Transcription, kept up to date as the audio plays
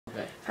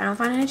I don't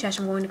find any chests,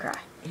 I'm going to cry.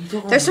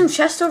 There's some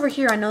chests over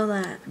here, I know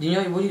that. Do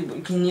you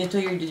know, can you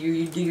tell do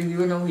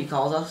you know who he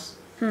calls us?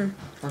 One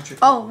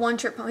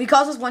Trick Pony. He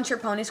calls us One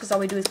Trick Ponies because all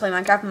we do is play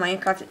Minecraft, and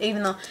Minecraft,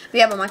 even though,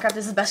 but Minecraft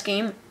is the best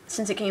game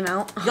since it came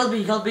out.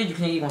 You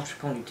can eat One Trick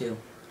Pony too.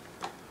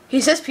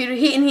 He says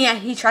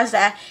he tries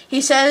to,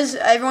 he says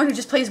everyone who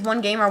just plays one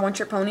game are One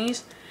Trick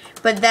Ponies,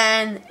 but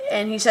then,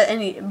 he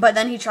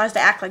tries to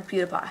act like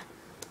PewDiePie.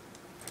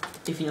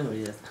 If you know who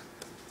he is.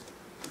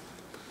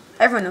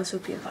 Everyone knows who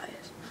PewDiePie is.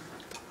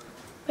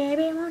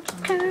 Baby, won't you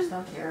come? There's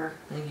no care.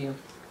 Thank you.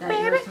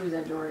 That yours, who's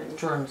that door?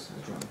 Drums.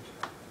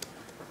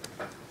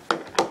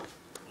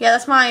 Yeah,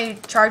 that's my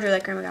charger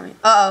that Grandma got me.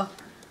 Uh-oh.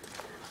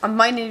 I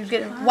might need to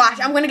get it. Watch,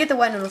 I'm going to get the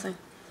wet noodle thing.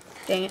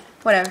 Dang it.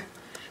 Whatever.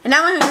 And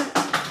now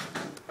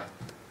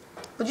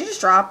would you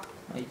just drop?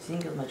 You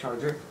think it's my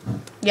charger?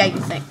 Yeah, you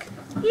think.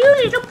 You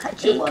little butt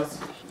cheek. It was.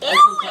 You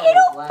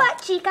little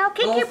butt cheek. I'll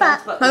kick your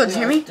butt. Milo, did you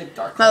hear me?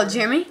 Milo, did you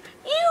hear me?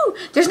 You!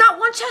 There's not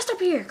one chest up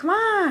here. Come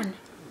on.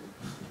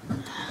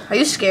 Are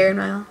you scared,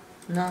 Milo?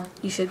 No.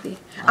 You should be.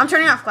 I'm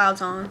turning off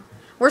clouds on.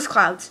 Where's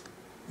clouds?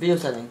 Video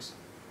settings.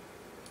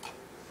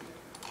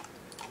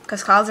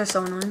 Because clouds are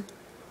so annoying.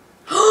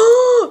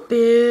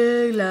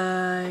 Big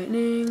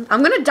lightning.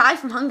 I'm going to die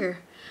from hunger.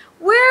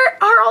 Where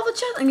are all the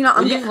chests? You know,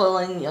 Michael,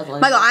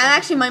 I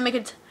actually might make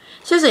it.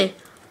 Seriously,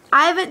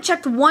 I haven't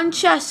checked one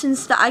chest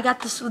since I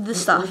got this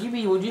stuff.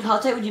 How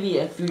tight would you be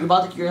if you're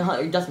about to your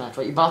deathmatch,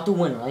 right? You're about to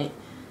win, right?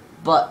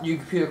 But your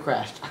computer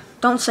crashed.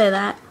 Don't say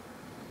that,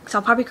 because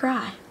I'll probably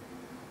cry.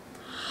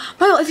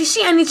 Michael, if you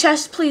see any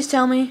chests, please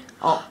tell me.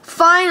 Oh.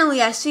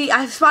 Finally, I've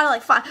spotted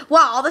like 5.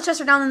 Wow, all the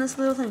chests are down in this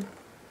little thing.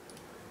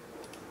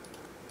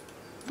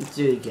 That's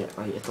all you get,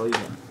 right? That's all you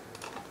get.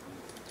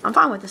 I'm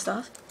fine with this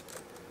stuff.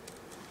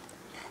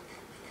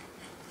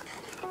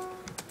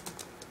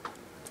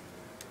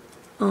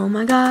 Oh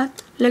my god,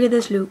 look at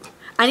this loot.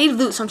 I need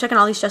loot, so I'm checking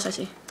all these chests I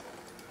see.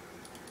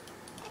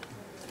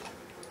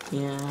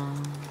 Yeah.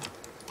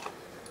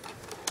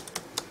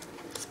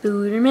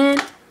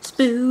 Spooderman,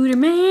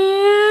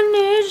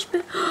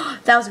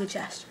 that was a good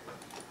chest.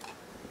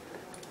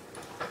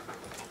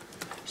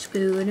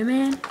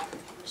 Spooderman,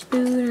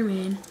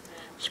 spooting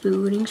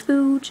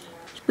spooch,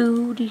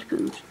 spooty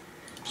spooch,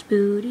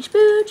 spooty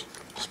spooch,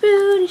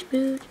 spooty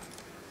spooch.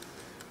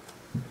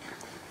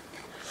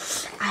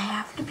 I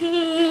have to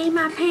pee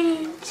my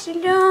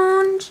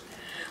pantaloons.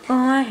 Oh,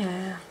 I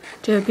have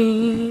to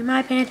pee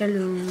my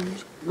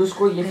pantaloons. Go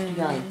score your 50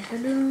 guy.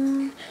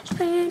 Pantaloons.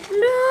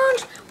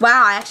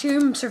 Wow, I actually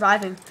am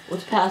surviving.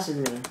 What's passive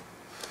mean?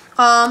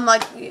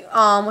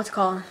 What's it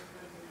called?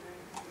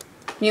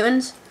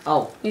 Mutants?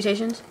 Oh.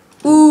 Mutations?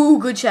 Ooh,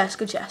 good chest,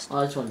 good chest.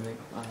 Oh, that's one thing.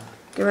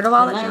 Get rid of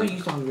all that junk. I junk.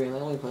 used to Hunger Games. I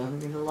don't really play Hunger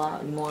Games a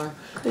lot anymore.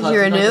 Because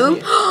you're a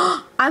noob?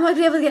 I might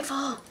be able to get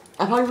full.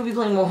 I probably would be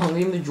playing more Hunger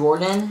Games with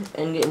Jordan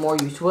and get more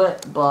used to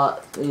it,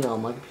 but, you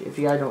know, if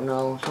you guys don't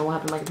know, so what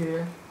happened to my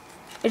computer?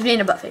 It's being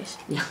a butt face.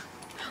 Yeah.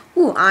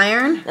 Ooh,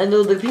 iron. And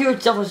the computer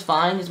itself was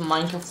fine, just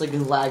Minecraft's like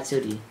in Lag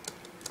City.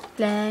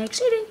 Lag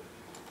City.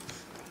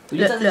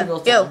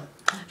 Look, yo,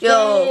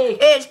 hey.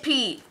 it's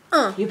Pete.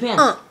 You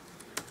pan.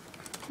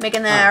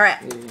 Making that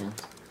rap. Yeah.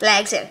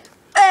 Lag City.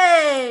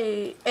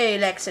 Hey, hey,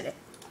 Lag City.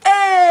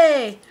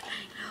 Hey.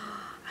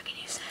 I can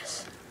use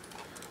this.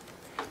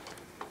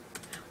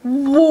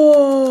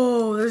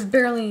 Whoa, there's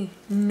barely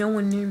no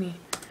one near me.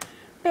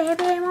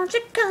 Baby, won't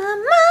you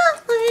come my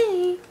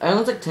way?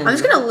 Iron's like 10. I'm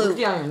just gonna loot. Look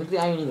at the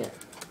iron you get.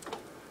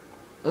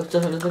 Looks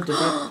different, look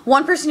different.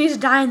 One person needs to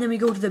die and then we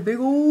go to the big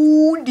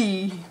old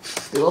D.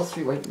 They all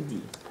 3 right in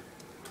D.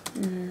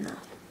 No.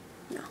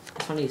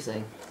 That's funny you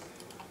say.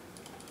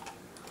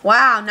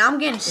 Wow, now I'm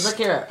getting... It's like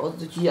here.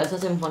 Yeah,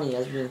 that's something funny.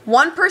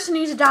 One person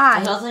needs to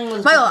die. I thought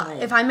was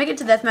Michael, if I make it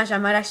to deathmatch, I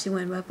might actually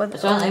win. But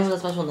it's not even a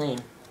special name.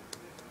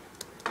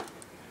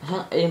 It's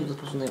not even a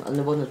special name. And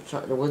there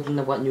wasn't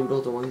the wet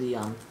noodles or the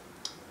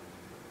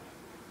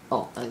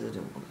Oh, I did.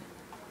 Okay.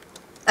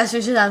 As soon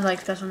as I was like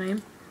special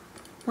name.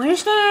 What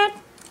is that?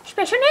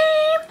 Special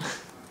name.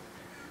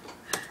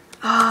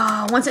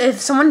 If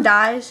someone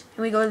dies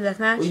and we go to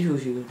deathmatch. What do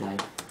you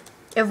died?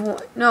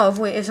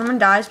 If someone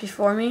dies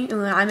before me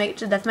and I make it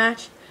to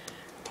deathmatch,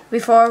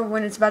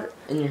 when it's about.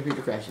 And your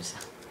computer crashes.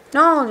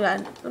 No,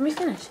 Dad. Let me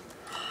finish.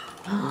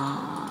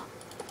 Wow.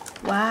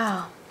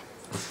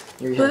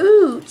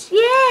 Boots!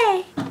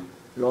 Yay!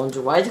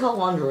 Lingerie. Why is it called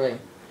lingerie?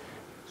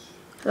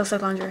 It looks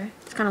like lingerie.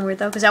 It's kind of weird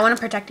though, because I want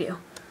to protect you.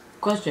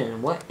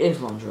 Question: what is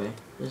lingerie?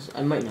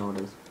 I might know what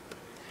it is.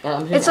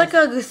 It's like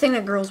a thing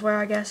that girls wear,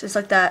 I guess. It's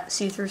like that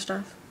see-through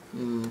stuff.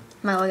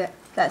 Might look at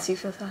that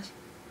see-through stuff.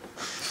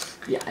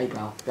 Yeah,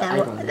 eyebrow.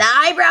 The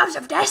eyebrows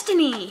of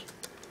destiny.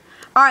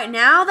 All right,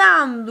 now that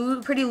I'm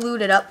pretty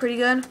looted up, pretty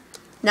good.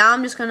 Now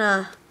I'm just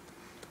gonna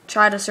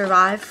try to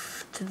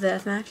survive to the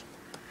deathmatch.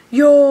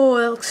 Yo,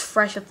 it looks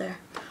fresh up there.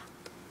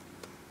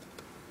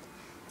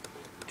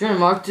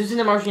 Jordan, isn't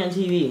the Martian on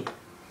TV?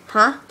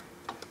 Huh?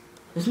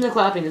 Isn't the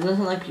clapping? Doesn't it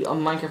sound like a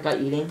Minecraft guy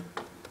eating?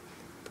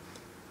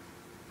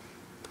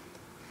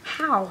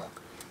 How?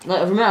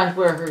 Like, remember, I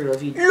swear I heard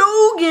it.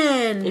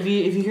 Logan! If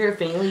you hear it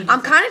faintly,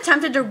 I'm kind of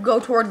tempted to go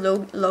toward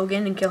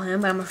Logan and kill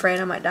him, but I'm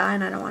afraid I might die,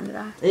 and I don't want to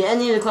die. And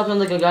the clip on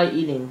like a guy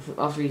eating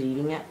after he's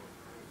eating it.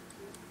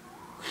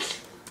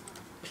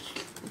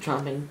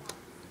 Chomping.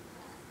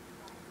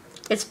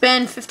 It's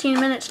been 15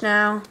 minutes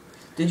now.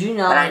 Did you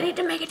know? But I need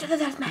to make it to the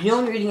deathmatch. You know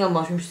when you're eating a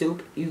mushroom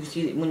soup, you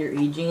see when you're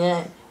eating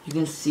it, you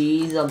can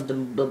see the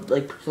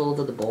like pixels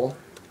of the bowl.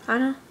 I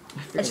know.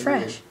 It's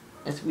fresh. Weird.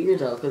 It's weird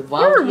though, because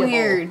You're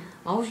weird.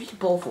 Why would you eat a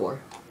bowl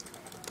for?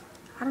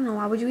 I don't know.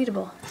 Why would you eat a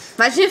bowl?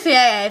 Imagine if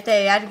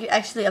they had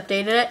actually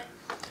updated it,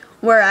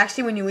 where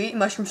actually when you eat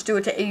mushroom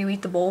stew, you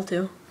eat the bowl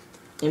too.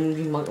 And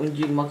when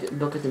you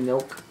bucket the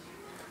milk,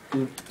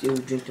 you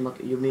drink the milk.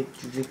 You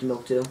drink the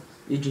milk too.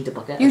 You drink the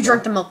bucket. You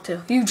drink the milk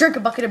too. You drink a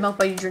bucket of milk,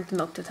 but you drink the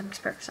milk too. That makes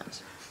perfect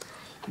sense.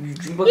 You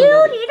drink bucket of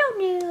milk. You don't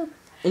noob.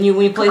 And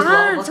when you place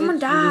on, someone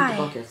die. You eat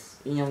the buckets.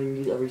 You know when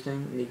you eat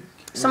everything.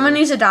 Someone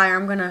needs to die, or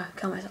I'm gonna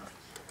kill myself.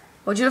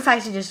 Would you if I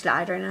actually just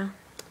died right now?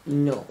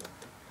 No.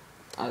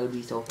 I would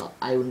be so tough.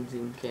 I wouldn't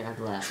even care. I'd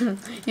laugh.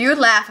 You would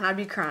laugh, and I'd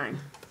be crying.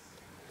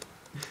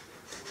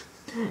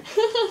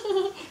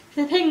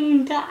 The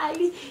thing died.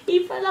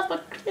 He fell off a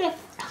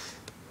cliff.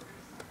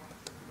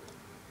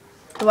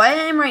 The way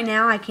I am right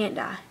now, I can't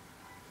die.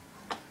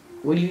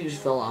 What do you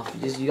just fell off?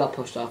 You got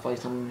pushed off by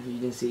someone you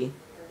didn't see.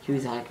 He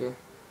was a hacker.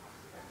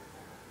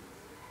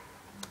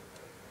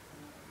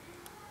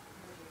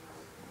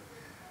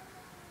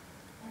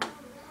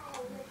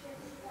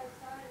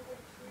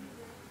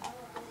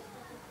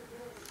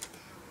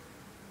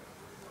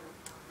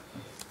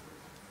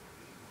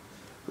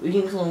 Who do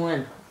you think will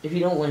win? If you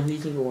don't win, who do you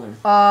think will win?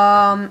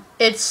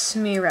 It's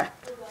Mirek,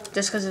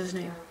 just because of his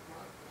name.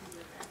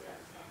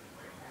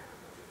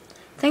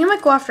 I think I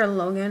might go after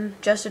Logan,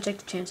 just to take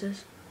the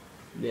chances.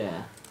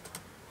 Yeah.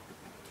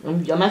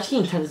 I'm actually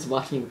intense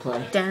watching you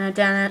play. Dun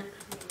dun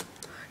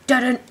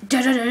dun dun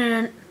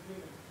dun.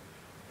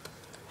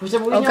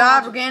 Oh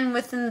God, we're getting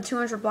within the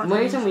 200 block.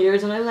 Some weird.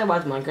 Sometimes I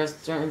watch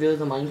Minecraft, certain videos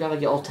of Minecraft, I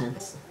get all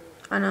tense.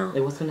 I know.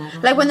 Like, what's gonna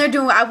happen? Like when they're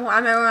doing, I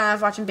remember when I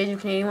was watching Beijing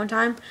Canadian one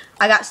time,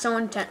 I got so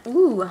intense.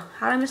 Ooh,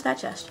 how did I miss that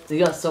chest? You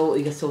get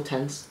so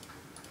tense.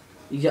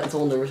 You get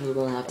so nervous what's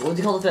gonna happen. What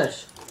do you call the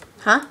fish?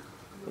 Huh?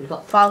 What do you call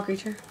it? Fall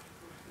creature.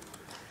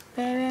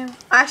 Baby.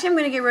 Actually, I'm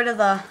gonna get rid of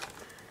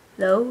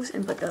those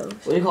and put those.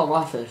 What do you call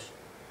raw fish?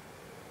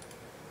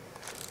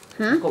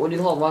 What do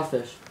you call raw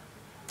fish?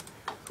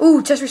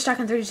 Ooh, chest restock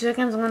in 30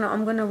 seconds.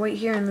 I'm gonna wait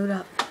here and loot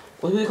up.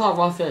 What do you call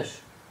raw fish?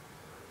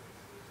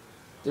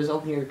 Just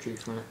open your tree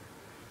for it.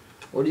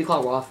 What do you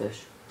call raw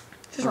fish?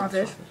 Just raw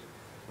fish.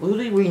 What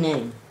do you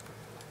rename?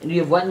 And you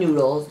have wet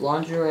noodles,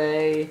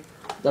 lingerie,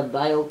 the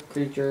bio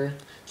creature,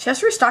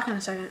 Chest restock in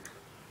a second.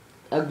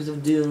 eggs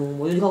of doom.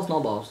 What do you call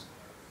snowballs?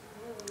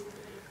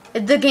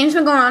 The game's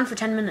been going on for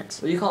 10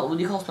 minutes. What do you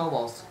call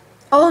snowballs?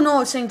 Oh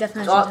no, it's saying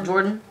deathmatch.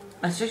 Jordan,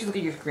 I suggest you look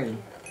at your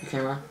screen, your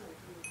camera.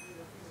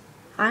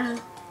 I know.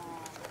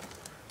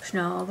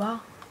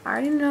 Snowball. I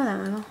already know that,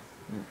 Michael.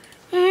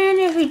 And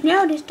if you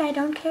noticed, I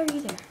don't care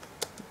either.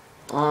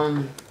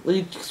 Will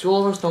you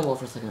scroll over snowball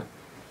for a second?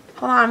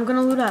 Hold on, I'm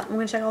gonna loot up. I'm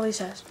gonna check all these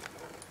tests.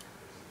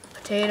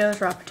 Potatoes,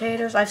 raw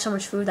potatoes. I have so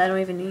much food that I don't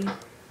even need.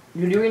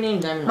 You do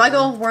rename diamond.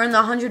 Michael, we're in the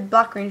 100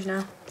 block range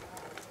now.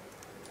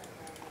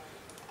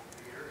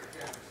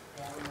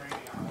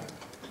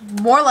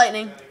 More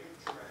lightning.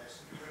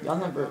 Y'all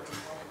remember.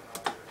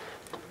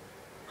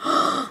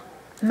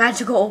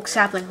 Magical oak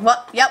sapling.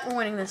 What? Yep, we're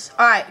winning this.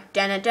 Alright,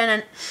 dun.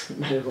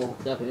 Magical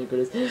sapling.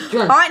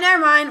 Alright, never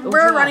mind.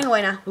 We're running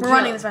away now. We're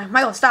running this way.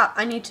 Michael, stop.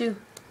 I need to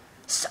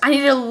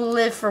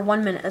live for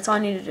 1 minute. That's all I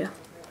need to do.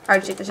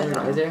 Alright, take this out.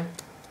 Right there.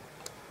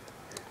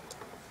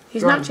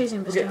 He's not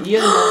chasing me. Okay,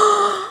 you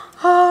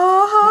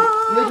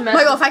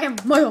Michael,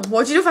 Michael, what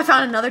would you do if I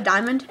found another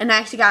diamond and I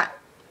actually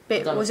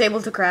was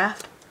able to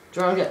craft?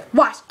 Jordan, okay.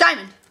 Watch,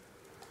 diamond.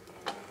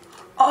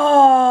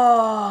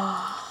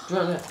 Oh.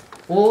 Jordan, okay.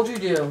 What would you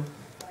do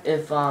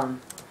if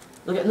Jordan,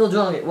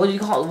 okay. What do you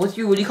call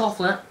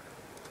Flint?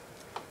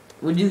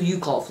 What do you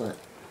call Flint?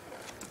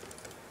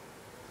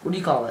 What do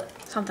you call it?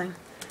 Something.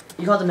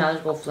 You call it the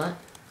magical Flint?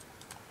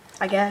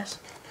 I guess.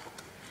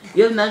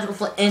 You have a magical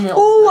Flint in it.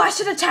 Ooh, I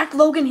should attack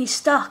Logan. He's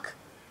stuck.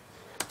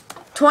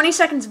 20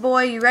 seconds,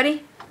 boy. You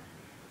ready?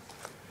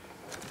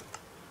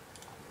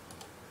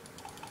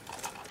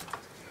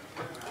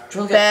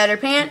 Better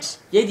pants.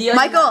 Yeah,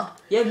 Michael.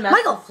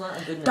 Michael.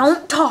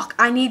 Don't talk.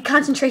 I need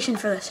concentration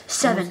for this.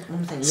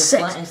 7,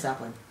 6.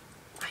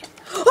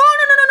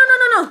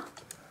 Oh, no.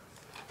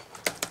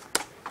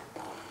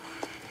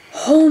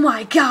 Oh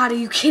my God, are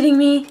you kidding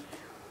me?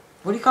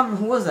 What are you coming?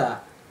 Who was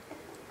that?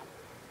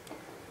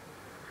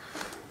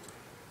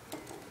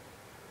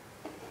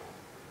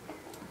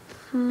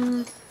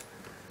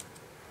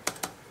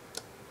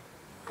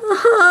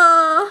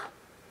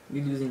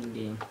 You're losing the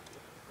game.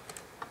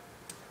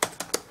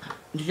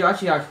 Did you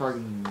actually are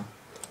targeting me?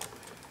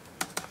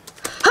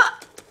 Ha!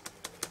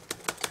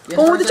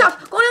 Go with the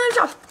chop! Go in the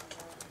chop!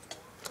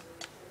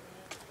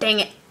 Dang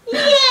it.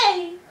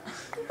 Yay!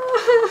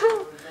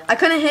 I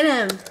couldn't hit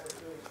him.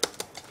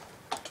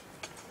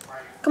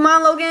 Come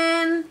on,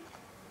 Logan.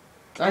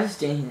 I was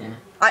staying there.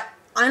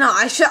 I know.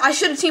 I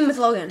should have teamed with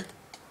Logan.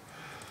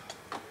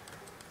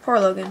 Poor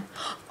Logan.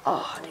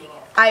 Oh, dang it.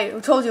 I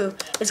told you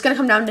it's gonna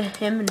come down to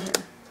him and him.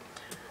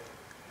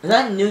 Is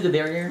that new, the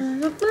barrier?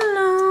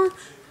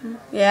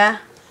 Yeah.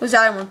 It was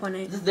out at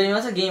 1.8.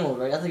 That's a game mode,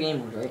 right? That's a game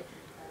mode, right?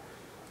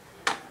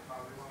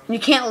 And you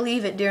can't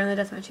leave it during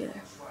the deathmatch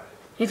either.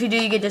 If you do,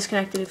 you get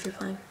disconnected if you're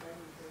playing.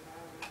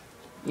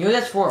 You know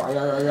that's 4, right?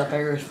 That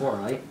barrier is 4,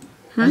 right?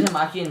 I'm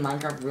actually in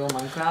Minecraft, real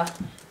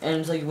Minecraft, and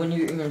it's like when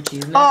you're in your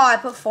achievement. Oh, I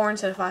put 4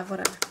 instead of 5,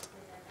 whatever.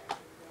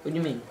 What do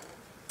you mean?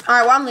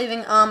 Alright, well, I'm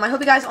leaving. I hope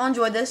you guys all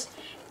enjoyed this.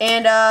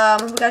 And I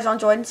hope you guys all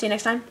enjoyed, and see you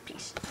next time.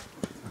 Peace.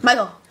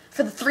 Michael,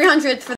 for the 300th,